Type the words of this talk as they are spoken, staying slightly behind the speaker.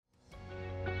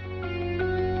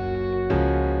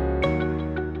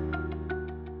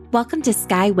Welcome to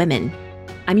Sky Women.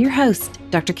 I'm your host,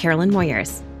 Dr. Carolyn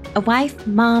Moyers, a wife,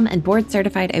 mom, and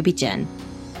board-certified OB-GYN.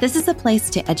 This is a place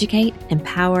to educate,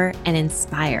 empower, and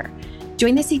inspire.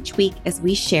 Join us each week as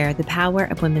we share the power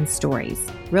of women's stories.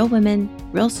 Real women,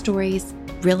 real stories,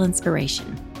 real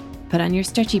inspiration. Put on your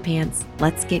stretchy pants.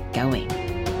 Let's get going.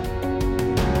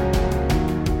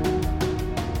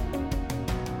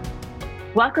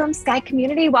 Welcome, Sky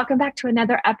community. Welcome back to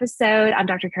another episode. I'm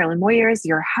Dr. Carolyn Moyers,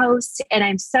 your host, and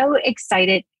I'm so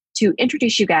excited to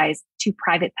introduce you guys to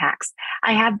Private Packs.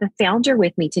 I have the founder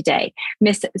with me today,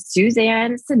 Miss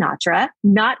Suzanne Sinatra,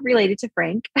 not related to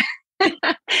Frank.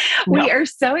 We are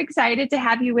so excited to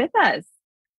have you with us.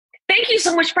 Thank you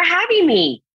so much for having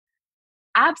me.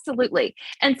 Absolutely.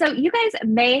 And so you guys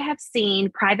may have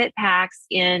seen Private Packs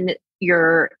in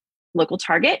your local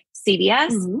Target,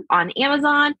 CVS, on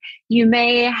Amazon. You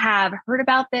may have heard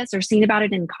about this or seen about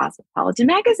it in Cosmopolitan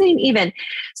magazine even.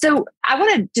 So I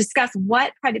want to discuss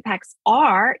what Private Packs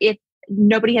are if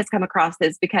nobody has come across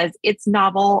this, because it's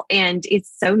novel and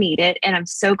it's so needed. And I'm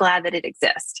so glad that it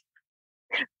exists.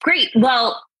 Great.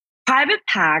 Well, Private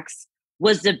Packs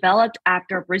was developed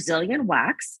after Brazilian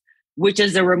wax, which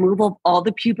is the removal of all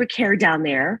the pubic hair down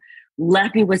there,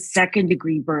 left me with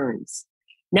second-degree burns.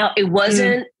 Now, it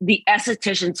wasn't the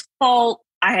esthetician's fault.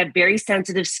 I had very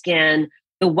sensitive skin.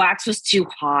 The wax was too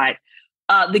hot.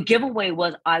 The giveaway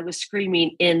was I was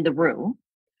screaming in the room.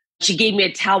 She gave me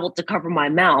a towel to cover my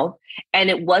mouth. And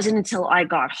it wasn't until I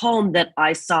got home that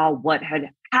I saw what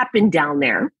had happened down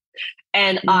there.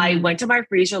 And I went to my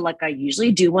freezer like I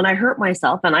usually do when I hurt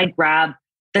myself. And I grabbed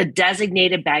the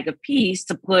designated bag of peas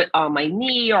to put on my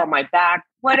knee or my back,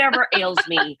 whatever ails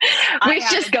me. We're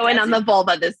just going on the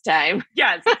vulva this time.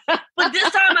 Yes. But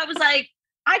this time I was like,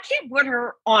 I can't put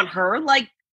her on her. Like,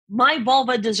 my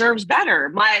vulva deserves better.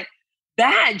 My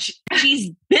badge,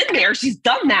 she's been there. She's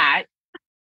done that.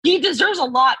 He deserves a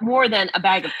lot more than a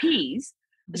bag of peas.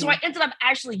 So I ended up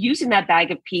actually using that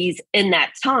bag of peas in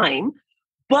that time.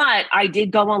 But I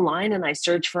did go online and I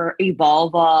searched for a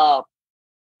vulva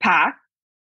pack.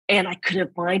 And I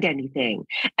couldn't find anything.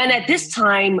 And at this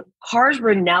time, cars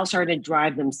were now starting to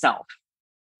drive themselves.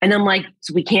 And I'm like,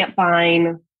 so we can't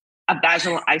find a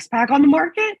vaginal ice pack on the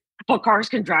market, but cars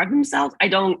can drive themselves? I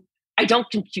don't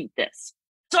compute this.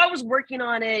 So I was working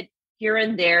on it here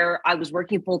and there. I was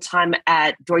working full-time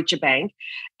at Deutsche Bank,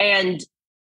 and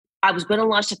I was going to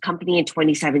launch the company in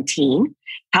 2017.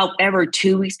 However,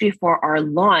 2 weeks before our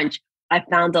launch, I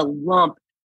found a lump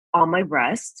on my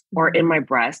breast or in my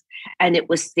breast. And it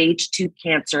was stage 2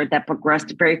 cancer that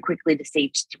progressed very quickly to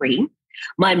stage 3.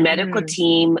 My medical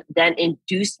team then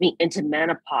induced me into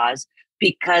menopause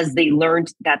because they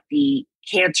learned that the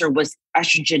cancer was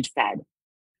estrogen fed.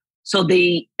 So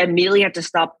they immediately had to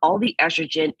stop all the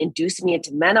estrogen, induce me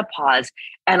into menopause.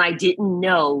 And I didn't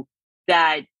know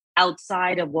that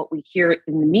outside of what we hear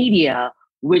in the media,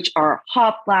 which are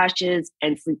hot flashes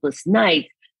and sleepless nights,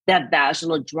 that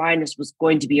vaginal dryness was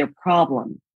going to be a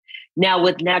problem. Now,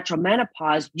 with natural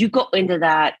menopause, you go into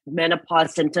that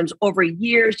menopause symptoms over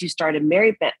years. You started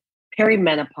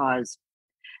perimenopause.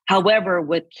 However,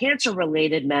 with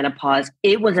cancer-related menopause,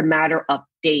 it was a matter of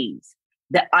days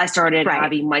that I started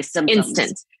having my symptoms.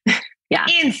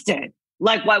 Instant.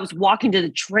 Like, I was walking to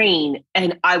the train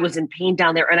and I was in pain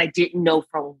down there and I didn't know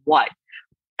from what,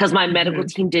 because my medical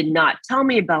team did not tell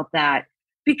me about that,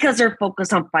 because they're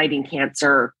focused on fighting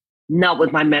cancer, not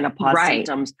with my menopause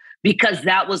symptoms, because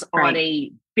that was on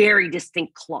a very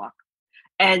distinct clock.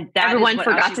 And that everyone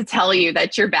forgot to tell you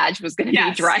that your badge was going to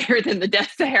be drier than the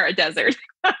Sahara Desert.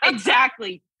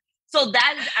 Exactly. So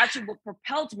that is actually what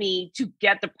propelled me to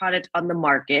get the product on the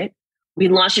market. We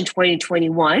launched in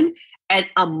 2021. And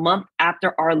a month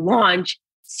after our launch,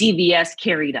 CVS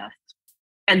carried us.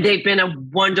 And they've been a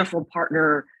wonderful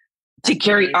partner to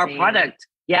carry our product.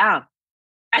 Yeah.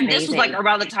 And this was like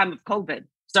around the time of COVID.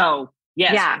 So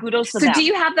yes, kudos to them. So do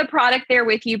you have the product there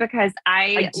with you? Because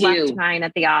I left mine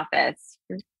at the office.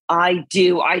 I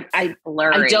do. I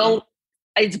blurry. I don't,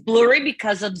 it's blurry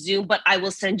because of Zoom, but I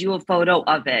will send you a photo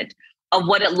of it, of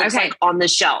what it looks like on the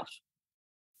shelf.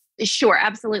 Sure,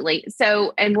 absolutely.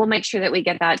 So, and we'll make sure that we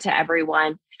get that to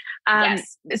everyone.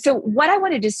 So what I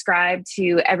want to describe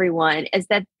to everyone is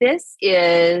that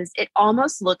it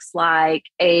almost looks like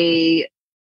a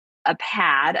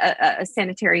pad, a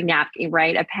sanitary napkin,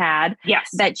 right? A pad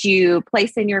that you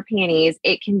place in your panties.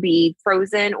 It can be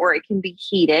frozen or it can be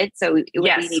heated. So it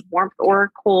would be warm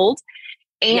or cold.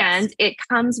 And it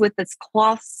comes with this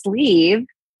cloth sleeve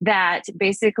that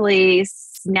basically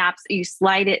snaps, you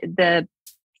slide the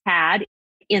pad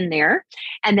in there,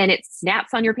 and then it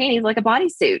snaps on your panties like a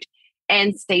bodysuit.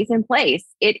 and stays in place.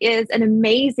 It is an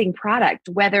amazing product,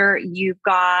 whether you've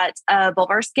got a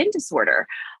vulvar skin disorder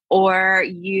or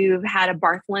you've had a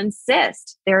Bartholin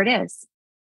cyst. There it is.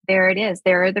 There it is.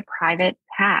 There are the private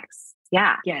packs.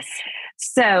 Yeah. Yes.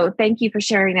 So thank you for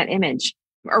sharing that image.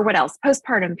 Or what else?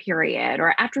 Postpartum period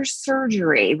or after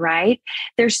surgery, right?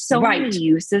 There's so many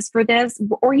uses for this.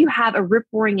 Or you have a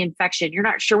rip-roaring infection. You're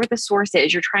not sure what the source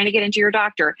is. You're trying to get into your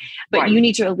doctor, but you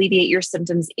need to alleviate your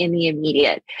symptoms in the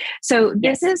immediate. So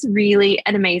this is really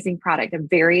an amazing product. I'm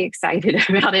very excited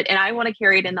about it. And I want to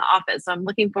carry it in the office. So I'm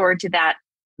looking forward to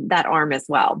that arm as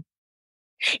well.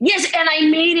 Yes. And I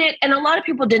made it, and a lot of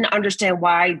people didn't understand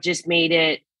why I made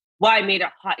it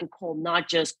hot and cold, not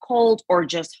just cold or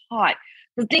just hot.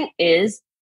 The thing is,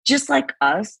 just like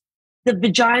us, the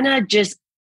vagina just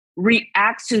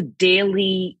reacts to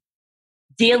daily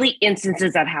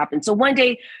instances that happen. So one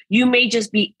day you may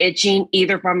just be itching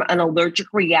either from an allergic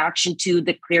reaction to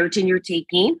the Claritin you're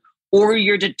taking or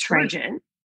your detergent,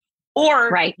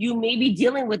 or you may be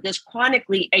dealing with this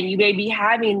chronically and you may be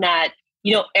having that,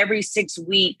 every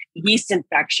 6-week yeast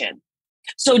infection.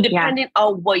 So depending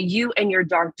on what you and your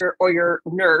doctor or your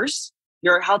nurse,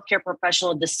 your healthcare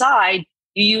professional decide,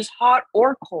 you use hot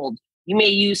or cold. You may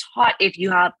use hot if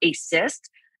you have a cyst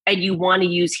and you want to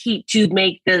use heat to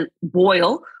make the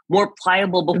boil more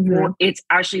pliable before it's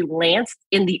actually lanced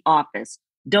in the office.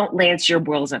 Don't lance your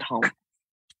boils at home.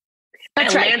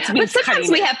 That's right. But sometimes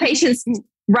we have patients,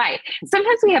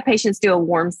 sometimes we have patients do a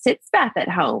warm sitz bath at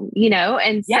home,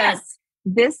 and so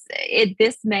this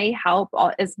may help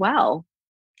as well,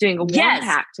 doing a warm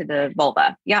pack to the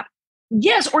vulva. Yeah.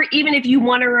 Yes, or even if you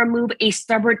want to remove a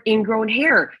stubborn ingrown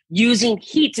hair, using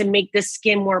heat to make the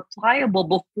skin more pliable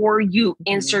before you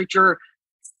insert your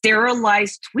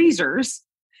sterilized tweezers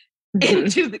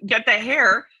get the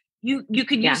hair, you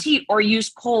could use heat or use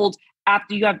cold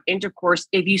after you have intercourse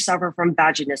if you suffer from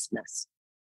vaginismus.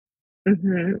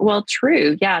 Well,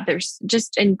 true. Yeah, there's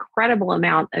just incredible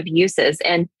amount of uses.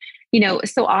 And,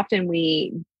 so often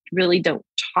we really don't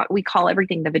talk, we call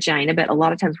everything the vagina, but a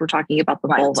lot of times we're talking about the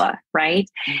vulva, right?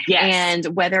 Yes.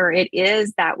 And whether it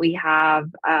is that we have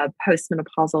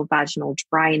postmenopausal vaginal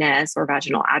dryness or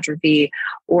vaginal atrophy,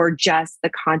 or just the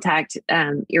contact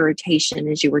irritation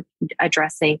as you were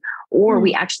addressing, or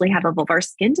we actually have a vulvar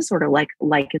skin disorder like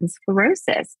lichen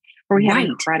sclerosis, where we have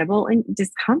incredible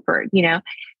discomfort.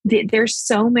 There's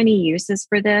so many uses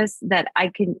for this that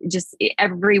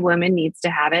every woman needs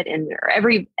to have it, and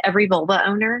every vulva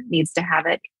owner needs to have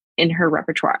it in her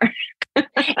repertoire.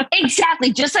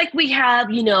 Exactly. Just like we have,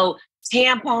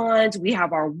 tampons, we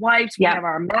have our wipes, we have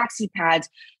our maxi pads.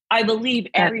 I believe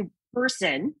every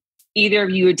person, either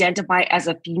of you identify as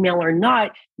a female or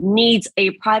not, needs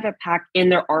a private pack in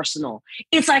their arsenal.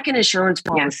 It's like an insurance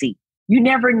policy. You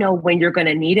never know when you're going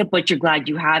to need it, but you're glad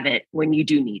you have it when you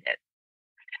do need it.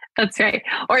 That's right.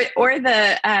 Or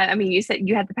you said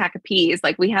you had the pack of peas.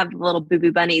 Like we have little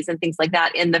boo-boo bunnies and things like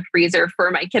that in the freezer for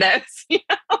my kiddos.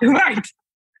 Right.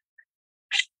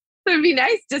 So it'd be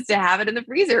nice just to have it in the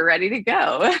freezer ready to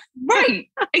go. Right.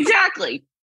 Exactly.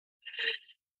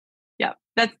 Yeah.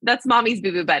 That's mommy's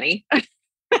boo-boo bunny. And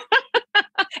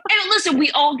listen,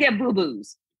 we all get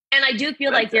boo-boos. And I do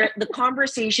feel like the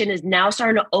conversation is now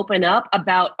starting to open up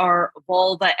about our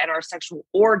vulva and our sexual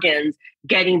organs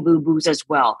getting boo-boos as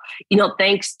well.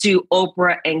 Thanks to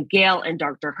Oprah and Gail and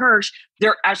Dr. Hirsch,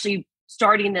 they're actually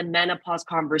starting the menopause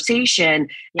conversation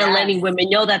and letting women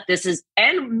know that this is,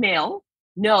 and male,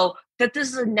 know that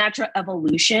this is a natural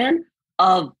evolution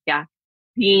of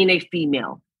being a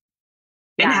female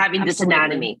and having this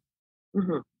anatomy.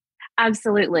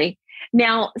 Absolutely.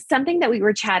 Now, something that we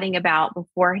were chatting about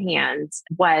beforehand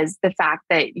was the fact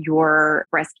that your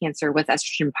breast cancer was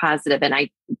estrogen positive, and I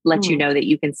let you know that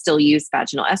you can still use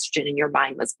vaginal estrogen, and your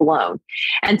mind was blown.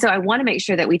 And so I want to make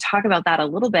sure that we talk about that a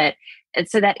little bit, and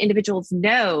so that individuals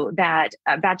know that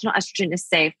vaginal estrogen is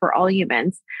safe for all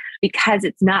humans because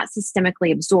it's not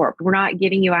systemically absorbed. We're not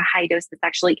giving you a high dose that's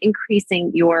actually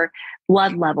increasing your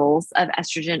blood levels of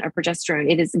estrogen or progesterone.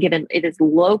 It is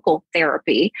local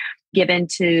therapy given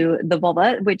to the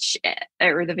vulva,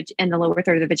 and the lower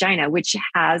third of the vagina, which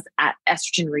has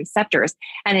estrogen receptors,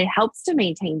 and it helps to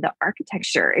maintain the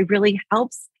architecture. It really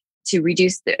helps to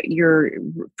reduce your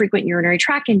frequent urinary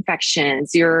tract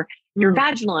infections, your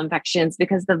vaginal infections,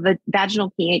 because the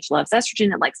vaginal pH loves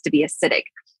estrogen. It likes to be acidic.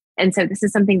 And so this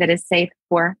is something that is safe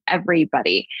for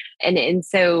everybody. And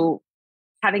so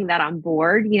having that on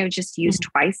board, just use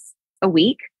twice a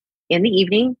week in the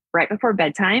evening, right before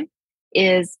bedtime,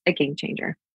 is a game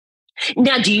changer.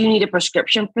 Now, do you need a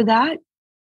prescription for that?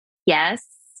 Yes.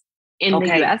 In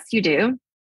the US, you do.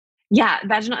 Yeah,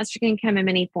 vaginal estrogen can come in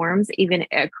many forms, even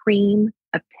a cream,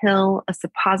 a pill, a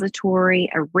suppository,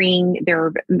 a ring. There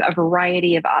are a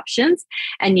variety of options,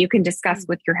 and you can discuss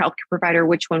with your healthcare provider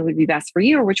which one would be best for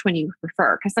you or which one you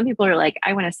prefer. Because some people are like,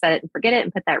 I want to set it and forget it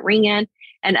and put that ring in,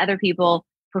 and other people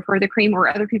prefer the cream, or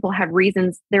other people have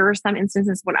reasons. There are some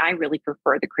instances when I really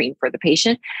prefer the cream for the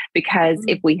patient, because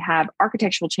if we have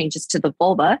architectural changes to the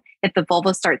vulva, if the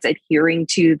vulva starts adhering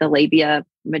to the labia,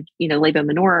 labia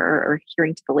minora, or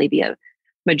adhering to the labia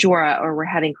majora, or we're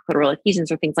having clitoral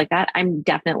adhesions or things like that, I'm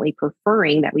definitely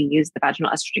preferring that we use the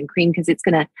vaginal estrogen cream, because it's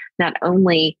going to not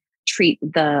only treat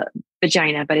the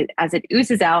vagina, but as it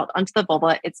oozes out onto the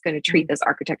vulva, it's going to treat those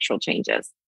architectural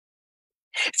changes.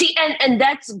 See, and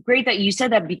that's great that you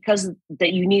said that, because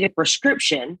that you need a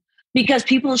prescription, because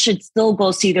people should still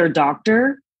go see their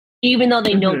doctor, even though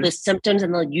they know the symptoms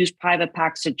and they'll use private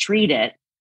packs to treat it.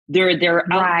 They're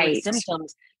outward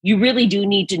symptoms. You really do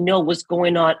need to know what's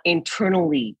going on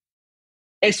internally,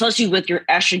 especially with your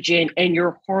estrogen and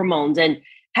your hormones, and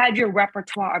have your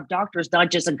repertoire of doctors,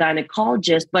 not just a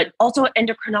gynecologist, but also an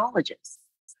endocrinologist.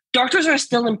 Doctors are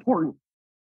still important.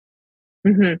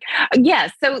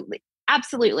 Yes. So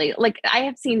absolutely. Like, I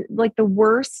have seen, like, the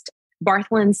worst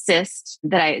Bartholin cyst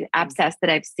abscess that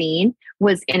I've seen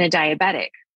was in a diabetic.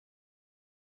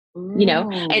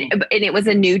 And it was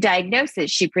a new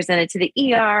diagnosis. She presented to the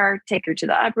ER, take her to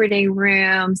the operating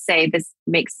room, say this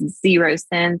makes zero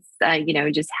sense,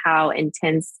 just how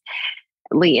intensely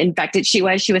infected she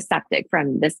was. She was septic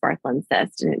from this Bartholin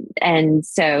cyst. And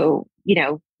so,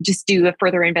 just do a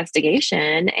further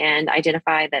investigation and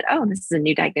identify that, oh, this is a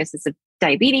new diagnosis of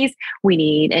diabetes. We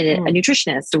need a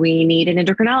nutritionist. We need an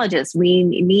endocrinologist. We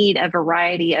need a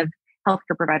variety of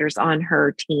healthcare providers on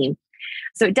her team.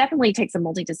 So it definitely takes a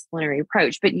multidisciplinary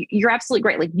approach, but you're absolutely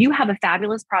right. Like, you have a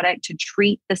fabulous product to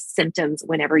treat the symptoms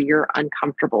whenever you're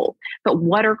uncomfortable, but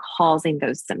what are causing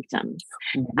those symptoms?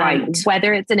 Right.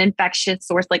 Whether it's an infectious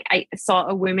source, like I saw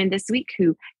a woman this week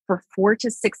who for 4 to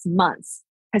 6 months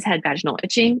has had vaginal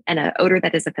itching and an odor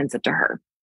that is offensive to her,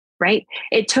 right?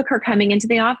 It took her coming into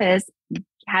the office,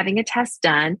 having a test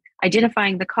done,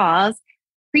 identifying the cause,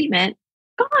 treatment,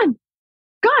 gone,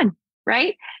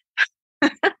 right?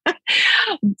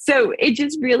 So it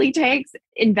just really takes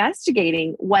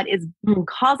investigating what is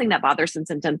causing that bothersome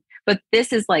symptom. But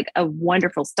this is like a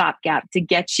wonderful stopgap to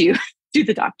get you to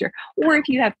the doctor. Or if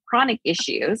you have chronic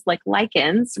issues like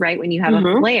lichens, right? When you have a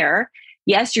flare,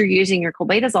 yes, you're using your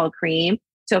clobetasol cream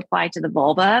to apply to the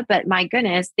vulva, but my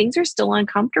goodness, things are still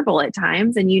uncomfortable at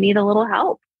times and you need a little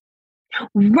help.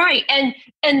 Right.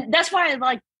 And that's why I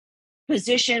like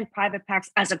position private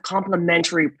packs as a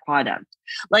complementary product.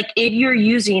 Like, if you're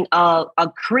using a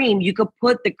cream, you could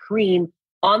put the cream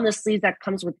on the sleeve that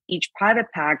comes with each private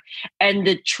pack, and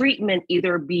the treatment,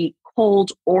 either be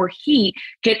cold or heat,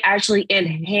 can actually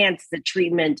enhance the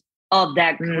treatment of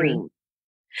that cream.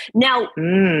 Now,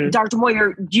 Dr.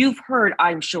 Moyer, you've heard,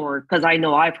 I'm sure, because I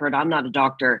know I've heard, I'm not a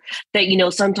doctor, that,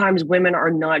 sometimes women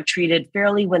are not treated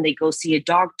fairly when they go see a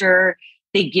doctor.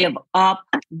 They give up.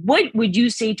 What would you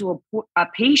say to a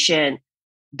patient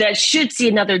that should see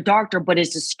another doctor but is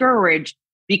discouraged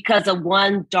because of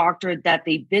one doctor that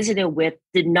they visited with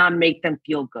did not make them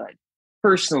feel good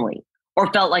personally,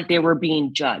 or felt like they were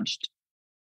being judged?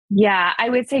 Yeah, I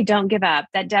would say don't give up.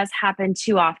 That does happen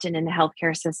too often in the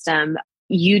healthcare system.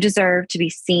 You deserve to be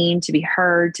seen, to be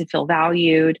heard, to feel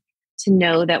valued, to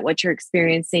know that what you're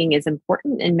experiencing is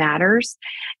important and matters.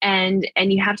 And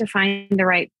you have to find the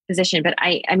right physician. But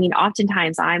I mean,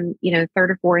 oftentimes I'm,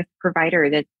 third or fourth provider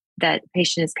that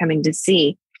patient is coming to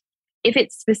see. If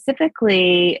it's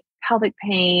specifically pelvic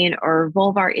pain or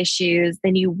vulvar issues,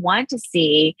 then you want to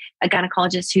see a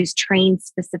gynecologist who's trained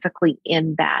specifically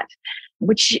in that,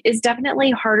 which is definitely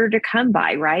harder to come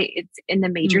by, right? It's in the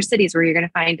major cities where you're going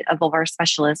to find a vulvar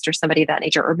specialist or somebody of that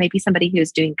nature, or maybe somebody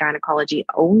who's doing gynecology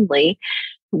only,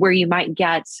 where you might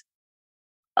get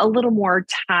a little more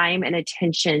time and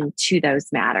attention to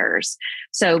those matters.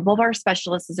 So vulvar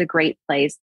specialist is a great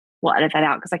place. We'll edit that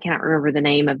out because I cannot remember the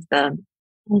name of the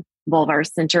vulvar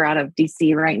center out of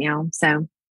DC right now. So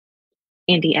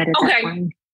Andy, edit that for me.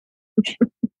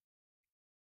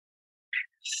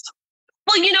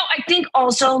 Well, I think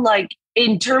also, like,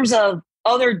 in terms of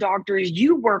other doctors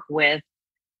you work with,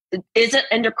 is an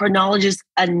endocrinologist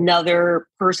another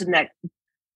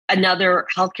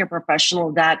healthcare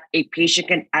professional that a patient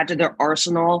can add to their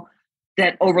arsenal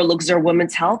that overlooks their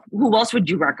women's health? Who else would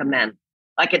you recommend?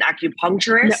 Like an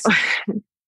acupuncturist?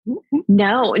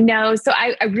 No. So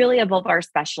I really, a vulvar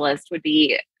specialist would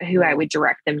be who I would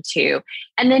direct them to.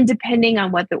 And then depending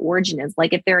on what the origin is,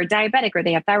 like if they're a diabetic or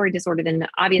they have thyroid disorder, then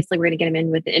obviously we're going to get them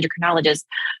in with the endocrinologist.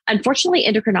 Unfortunately,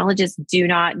 endocrinologists do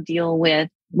not deal with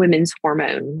women's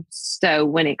hormones. So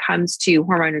when it comes to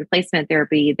hormone replacement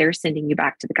therapy, they're sending you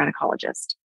back to the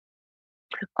gynecologist.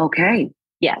 Okay.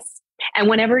 Yes. And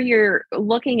whenever you're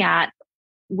looking at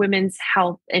women's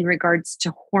health in regards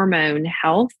to hormone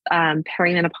health,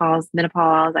 perimenopause,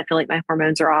 menopause, I feel like my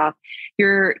hormones are off.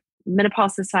 Your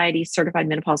Menopause Society certified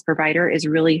menopause provider is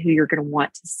really who you're going to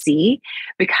want to see,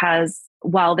 because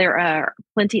while there are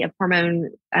plenty of hormone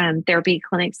therapy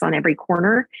clinics on every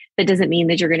corner, that doesn't mean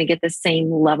that you're going to get the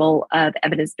same level of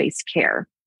evidence-based care.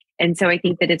 And so I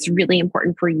think that it's really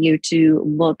important for you to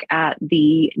look at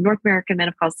the North American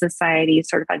Menopause Society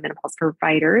certified menopause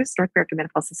providers. North American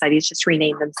Menopause Society has just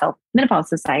renamed themselves Menopause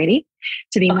Society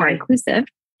to be more inclusive.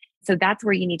 So that's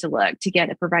where you need to look to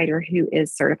get a provider who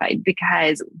is certified,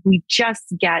 because we just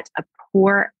get a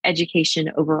poor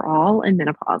education overall in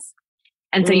menopause.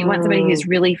 And so you want somebody who's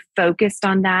really focused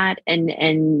on that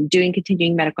and doing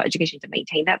continuing medical education to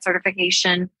maintain that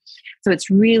certification. So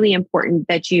it's really important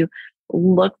that you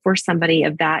look for somebody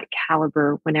of that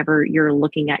caliber whenever you're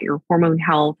looking at your hormone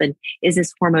health. And is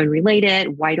this hormone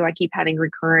related? Why do I keep having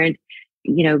recurrent,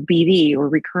 BV or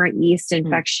recurrent yeast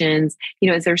infections?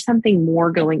 Is there something more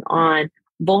going on?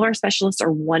 Vulvar specialists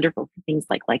are wonderful for things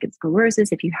like lichen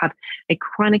sclerosis. If you have a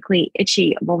chronically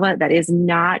itchy vulva that is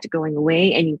not going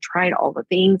away and you've tried all the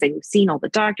things and you've seen all the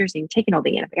doctors and you've taken all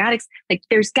the antibiotics, like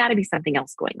there's got to be something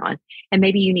else going on. And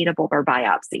maybe you need a vulvar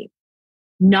biopsy.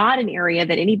 Not an area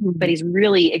that anybody's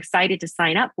really excited to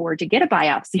sign up for, to get a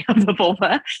biopsy of the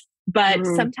vulva, but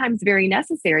sometimes very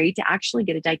necessary to actually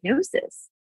get a diagnosis.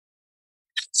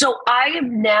 So I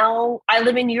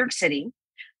live in New York City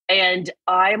and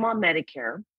I'm on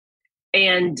Medicare,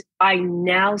 and I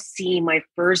now see my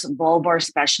first vulvar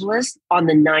specialist on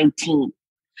the 19th,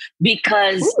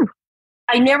 because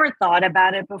I never thought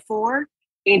about it before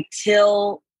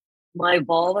until my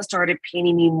vulva started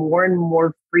paining me more and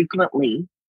more frequently.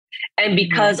 And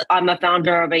because I'm a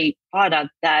founder of a product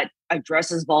that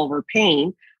addresses vulvar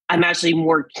pain, I'm actually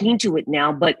more keen to it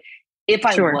now. But if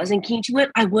I wasn't keen to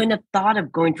it, I wouldn't have thought of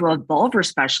going to a vulvar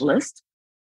specialist.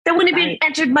 That wouldn't have even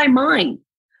entered my mind.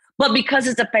 But because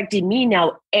it's affecting me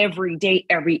now every day,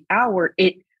 every hour,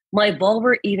 my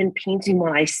vulva even pains me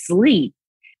when I sleep.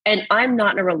 And I'm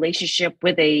not in a relationship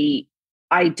with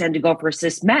I tend to go for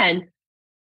cis men.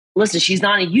 Listen, she's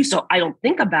not a you, so I don't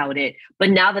think about it.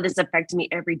 But now that it's affecting me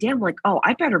every day, I'm like, oh,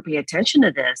 I better pay attention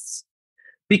to this,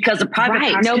 because the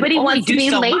private nobody wants to be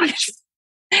so ladies.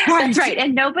 That's right.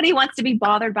 And nobody wants to be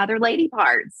bothered by their lady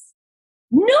parts.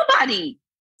 Nobody.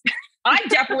 I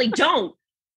definitely don't.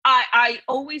 I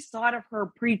always thought of her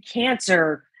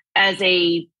pre-cancer as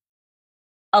a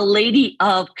lady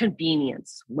of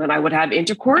convenience. When I would have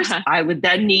intercourse, I would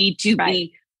then need to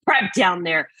be prepped down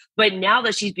there. But now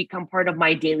that she's become part of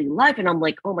my daily life, and I'm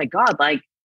like, oh my God, like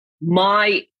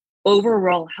my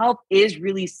overall health is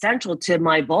really central to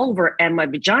my vulva and my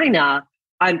vagina,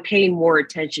 I'm paying more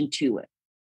attention to it.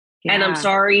 Yeah. And I'm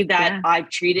sorry that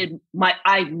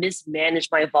I've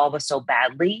mismanaged my vulva so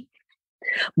badly,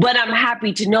 but I'm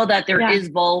happy to know that there is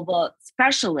vulva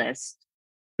specialists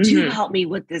to help me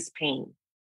with this pain.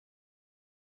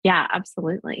 Yeah,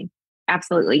 absolutely.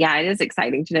 Absolutely. Yeah, it is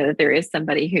exciting to know that there is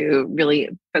somebody who really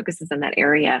focuses in that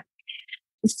area.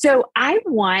 So I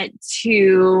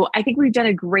think we've done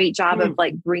a great job of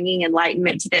bringing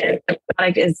enlightenment to this. The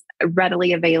product is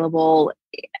readily available.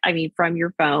 I mean, from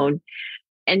your phone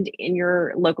and in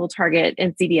your local Target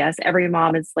and CVS. Every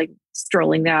mom is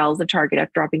strolling the aisles of Target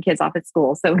after dropping kids off at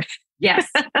school. So yes,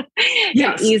 you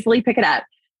can easily pick it up.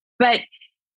 But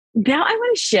now I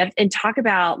want to shift and talk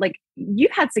about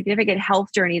you've had significant health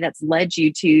journey that's led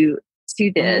you to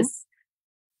this.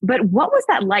 But what was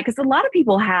that like? Because a lot of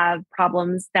people have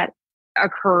problems that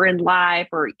occur in life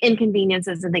or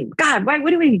inconveniences and think, God, why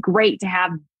would it be great to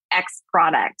have X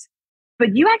product?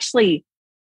 But you actually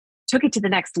took it to the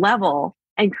next level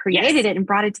and created it and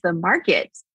brought it to the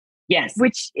market. Yes.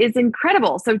 Which is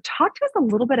incredible. So talk to us a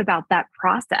little bit about that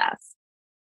process,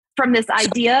 from this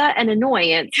idea and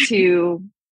annoyance to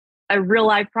a real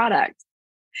life product.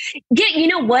 Yeah, you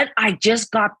know what? I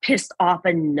just got pissed off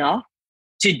enough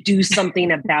to do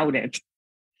something about it.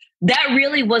 That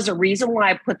really was a reason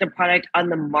why I put the product on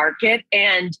the market.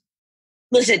 And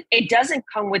listen, it doesn't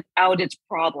come without its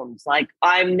problems.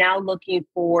 I'm now looking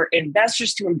for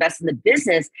investors to invest in the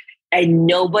business, and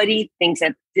nobody thinks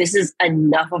that this is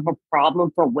enough of a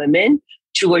problem for women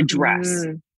to address.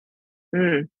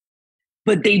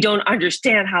 but they don't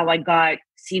understand how I got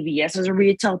CVS as a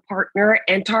retail partner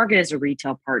and Target as a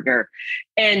retail partner.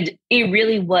 And it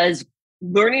really was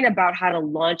learning about how to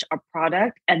launch a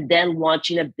product and then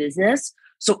launching a business.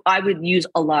 So I would use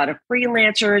a lot of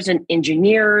freelancers and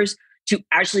engineers to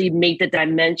actually make the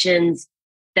dimensions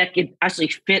that could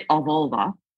actually fit a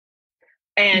vulva,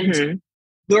 and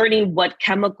learning what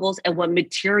chemicals and what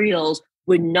materials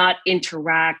would not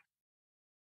interact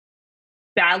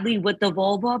badly with the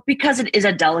vulva, because it is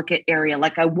a delicate area.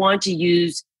 Like, I want to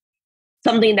use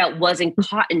something that wasn't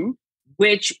cotton,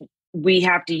 which we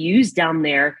have to use down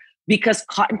there because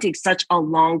cotton takes such a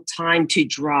long time to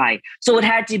dry. So it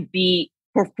had to be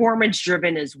performance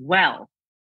driven as well.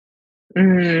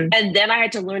 And then I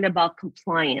had to learn about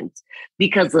compliance,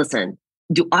 because listen,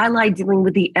 do I like dealing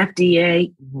with the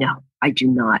FDA? No, I do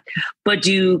not. But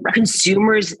do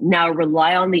consumers now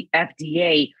rely on the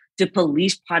FDA to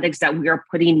police products that we are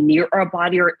putting near our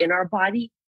body or in our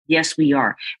body? Yes, we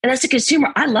are. And as a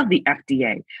consumer, I love the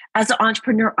FDA. As an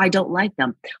entrepreneur, I don't like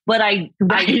them. But But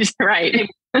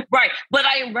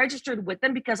I am registered with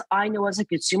them because I know as a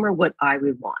consumer what I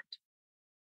would want.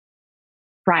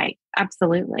 Right.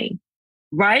 Absolutely.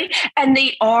 Right. And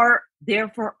they are there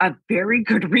for a very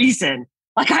good reason.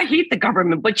 Like, I hate the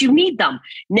government, but you need them.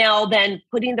 Now, then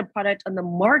putting the product on the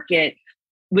market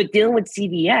with dealing with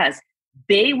CVS,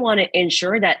 they want to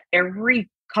ensure that every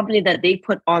company that they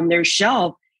put on their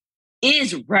shelf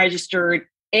is registered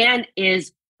and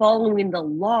is following the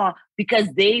law, because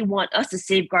they want us to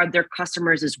safeguard their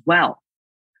customers as well,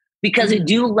 because they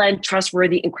do lend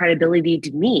trustworthy and credibility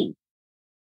to me.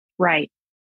 Right.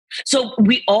 So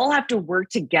we all have to work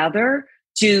together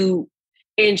to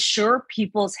ensure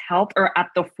people's health are at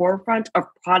the forefront of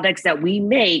products that we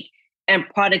make and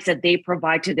products that they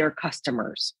provide to their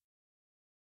customers.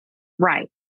 Right.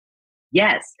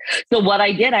 Yes. So what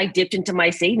I did, I dipped into my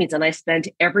savings and I spent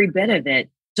every bit of it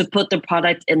to put the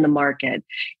product in the market.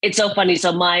 It's so funny.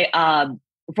 So my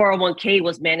 401k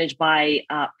was managed by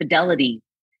Fidelity,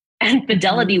 and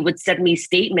Fidelity would send me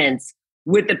statements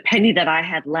with the penny that I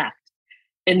had left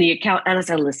in the account. And I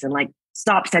said, listen, like,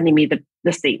 stop sending me the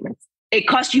statements. It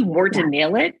costs you more to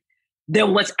mail it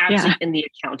than what's actually in the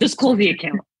account. Just close the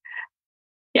account.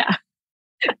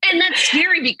 And that's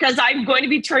scary, because I'm going to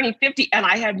be turning 50 and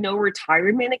I have no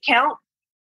retirement account.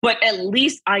 But at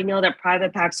least I know that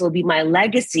Private Packs will be my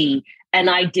legacy. And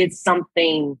I did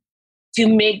something to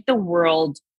make the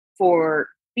world for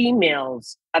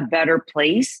females a better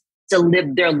place to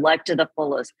live their life to the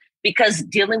fullest. Because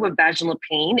dealing with vaginal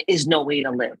pain is no way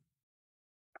to live.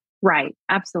 Right.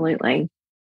 Absolutely.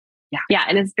 Yeah.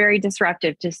 And it's very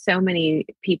disruptive to so many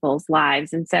people's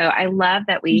lives. And so I love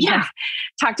that we have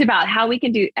talked about how we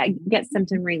can get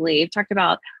symptom relief, talked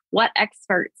about what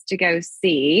experts to go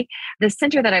see. The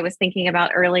center that I was thinking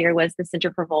about earlier was the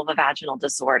Center for Vulvovaginal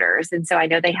Disorders. And so I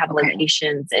know they have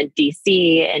locations in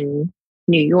DC and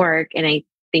New York, and I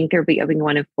think they'll be opening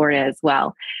one in Florida as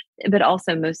well. But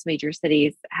also most major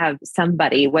cities have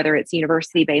somebody, whether it's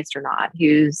university-based or not,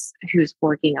 who's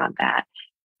working on that.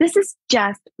 This is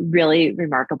just really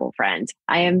remarkable, friend.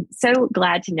 I am so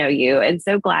glad to know you, and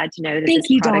so glad to know that this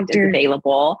product is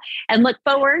available, and look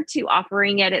forward to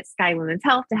offering it at Sky Women's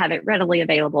Health to have it readily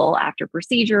available after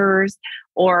procedures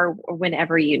or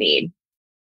whenever you need.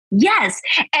 Yes.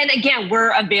 And again,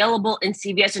 we're available in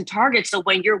CVS and Target. So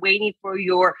when you're waiting for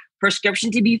your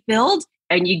prescription to be filled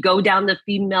and you go down the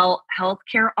female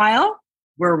healthcare aisle,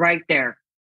 we're right there.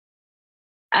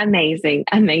 Amazing.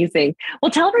 Amazing. Well,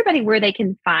 tell everybody where they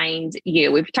can find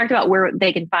you. We've talked about where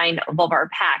they can find Vulvar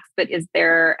Packs, but is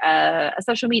there a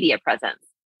social media presence?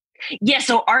 Yeah.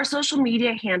 So our social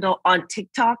media handle on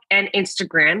TikTok and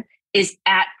Instagram is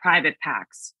at Private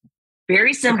Packs.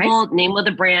 Very simple, name of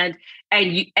the brand.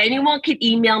 And anyone can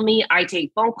email me. I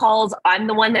take phone calls. I'm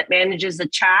the one that manages the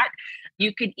chat.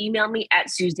 You can email me at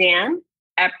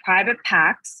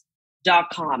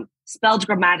Suzanne@privatepacks.com. Spelled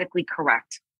grammatically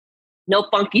correct. No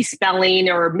funky spelling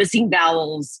or missing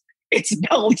vowels. It's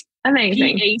spelled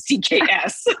amazing.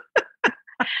 Packs.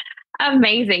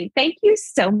 Amazing. Thank you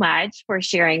so much for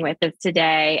sharing with us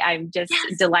today. I'm just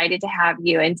delighted to have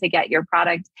you and to get your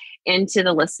product into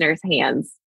the listeners'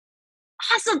 hands.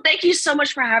 Awesome. Thank you so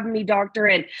much for having me, doctor.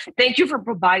 And thank you for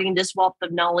providing this wealth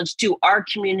of knowledge to our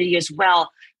community as well,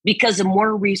 because the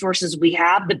more resources we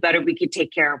have, the better we can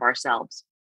take care of ourselves.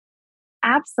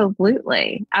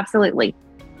 Absolutely. Absolutely.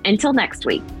 Until next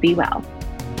week, be well.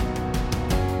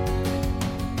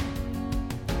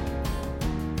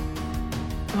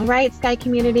 All right, Sky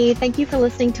community, thank you for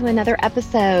listening to another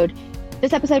episode.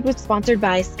 This episode was sponsored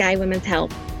by Sky Women's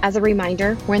Health. As a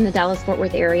reminder, we're in the Dallas-Fort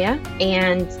Worth area,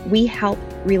 and we help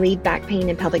relieve back pain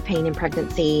and pelvic pain in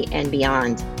pregnancy and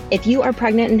beyond. If you are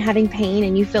pregnant and having pain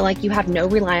and you feel like you have no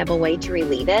reliable way to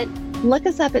relieve it, look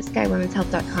us up at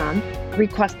skywomenshealth.com,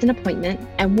 request an appointment,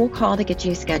 and we'll call to get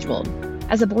you scheduled.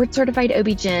 As a board-certified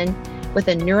OB-GYN with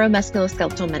a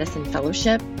neuromusculoskeletal medicine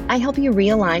fellowship, I help you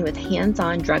realign with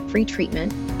hands-on drug-free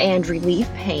treatment and relieve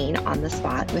pain on the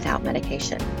spot without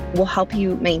medication. We'll help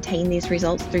you maintain these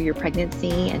results through your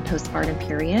pregnancy and postpartum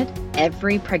period.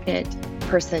 Every pregnant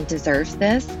person deserves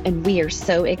this, and we are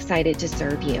so excited to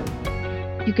serve you.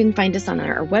 You can find us on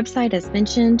our website, as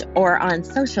mentioned, or on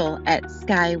social at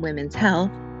Sky Women's Health,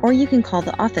 or you can call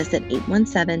the office at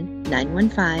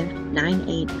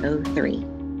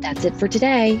 817-915-9803. That's it for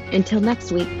today. Until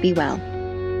next week, be well.